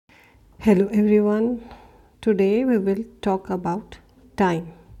Hello everyone. Today we will talk about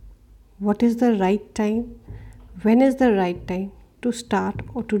time. What is the right time? When is the right time to start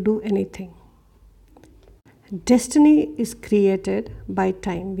or to do anything? Destiny is created by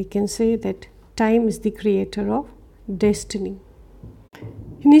time. We can say that time is the creator of destiny.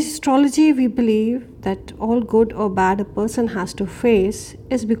 In astrology, we believe that all good or bad a person has to face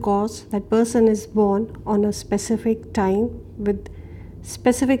is because that person is born on a specific time with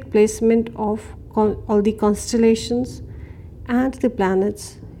specific placement of all the constellations and the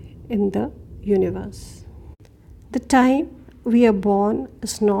planets in the universe. The time we are born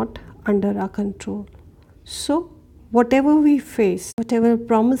is not under our control. So, whatever we face, whatever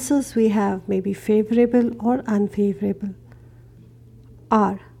promises we have may be favorable or unfavorable,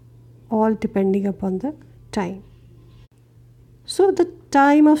 are all depending upon the time. So, the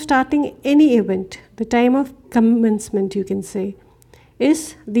time of starting any event, the time of commencement, you can say,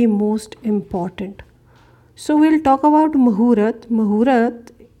 is the most important. So, we'll talk about Muhurat. Muhurat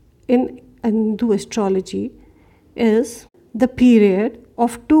in Hindu astrology is the period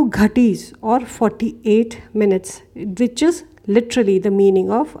of two ghatis or 48 minutes, which is literally the meaning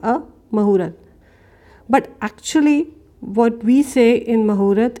of a Muhurat. But actually, what we say in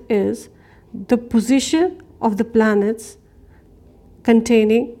Muhurat is the position of the planets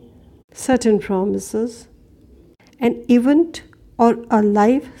containing certain promises, an event or a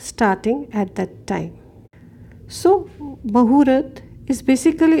life starting at that time. So, Muhurat is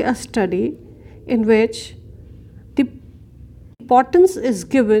basically a study in which the importance is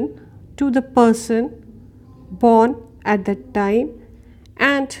given to the person born at that time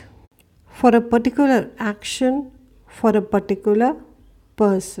and for a particular action for a particular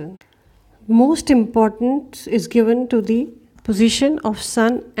person. Most importance is given to the position of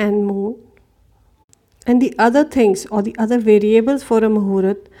sun and moon, and the other things or the other variables for a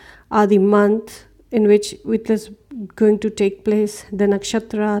muhurat are the month in which it is going to take place, the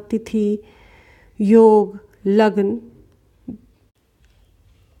nakshatra, tithi, yog, lagn.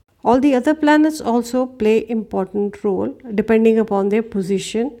 All the other planets also play important role depending upon their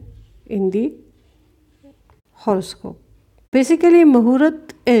position in the horoscope. Basically,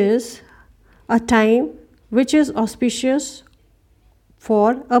 Muhurat is a time which is auspicious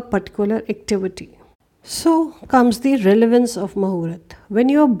for a particular activity. So comes the relevance of Muhurat. When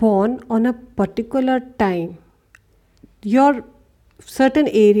you are born on a particular time, your certain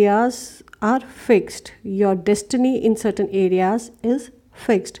areas are fixed. Your destiny in certain areas is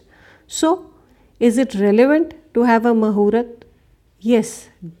fixed. So, is it relevant to have a Muhurat? Yes,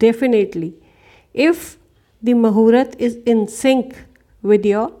 definitely. If the Muhurat is in sync with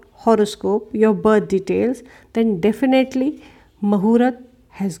your horoscope, your birth details, then definitely Muhurat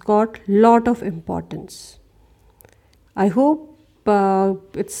has got lot of importance. I hope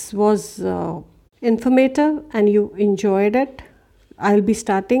it was informative and you enjoyed it. I'll be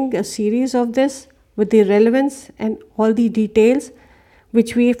starting a series of this with the relevance and all the details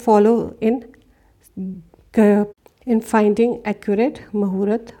which we follow in finding accurate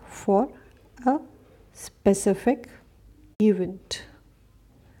Muhurat for a specific event.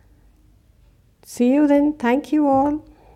 See you then. Thank you all.